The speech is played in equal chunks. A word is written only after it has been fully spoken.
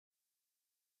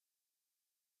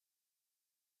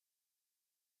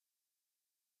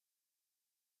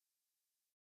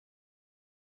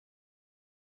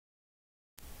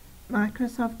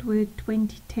Microsoft Word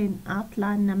 2010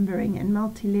 Outline Numbering and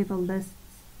Multi-Level Lists.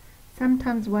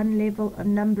 Sometimes one level of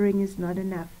numbering is not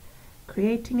enough.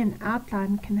 Creating an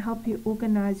outline can help you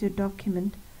organize your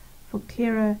document for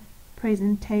clearer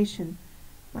presentation.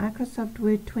 Microsoft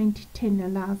Word 2010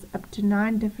 allows up to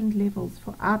 9 different levels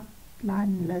for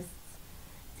outline lists.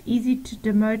 It's easy to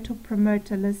demote or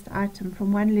promote a list item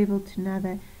from one level to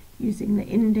another using the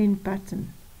indent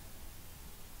button.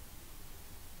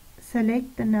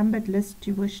 Select the numbered list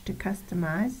you wish to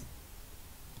customize.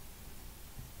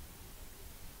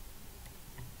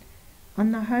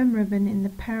 On the Home ribbon in the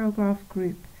Paragraph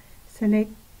group,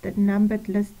 select the Numbered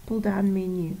List pull-down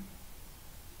menu.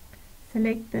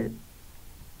 Select the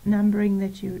numbering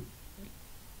that you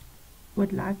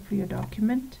would like for your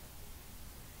document,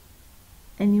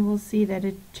 and you will see that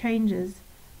it changes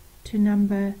to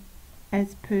number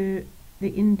as per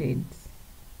the indents.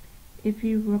 If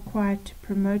you require to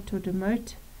promote or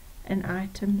demote an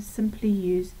item, simply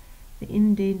use the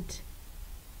indent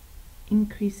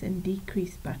increase and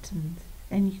decrease buttons,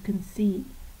 and you can see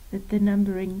that the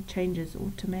numbering changes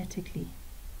automatically.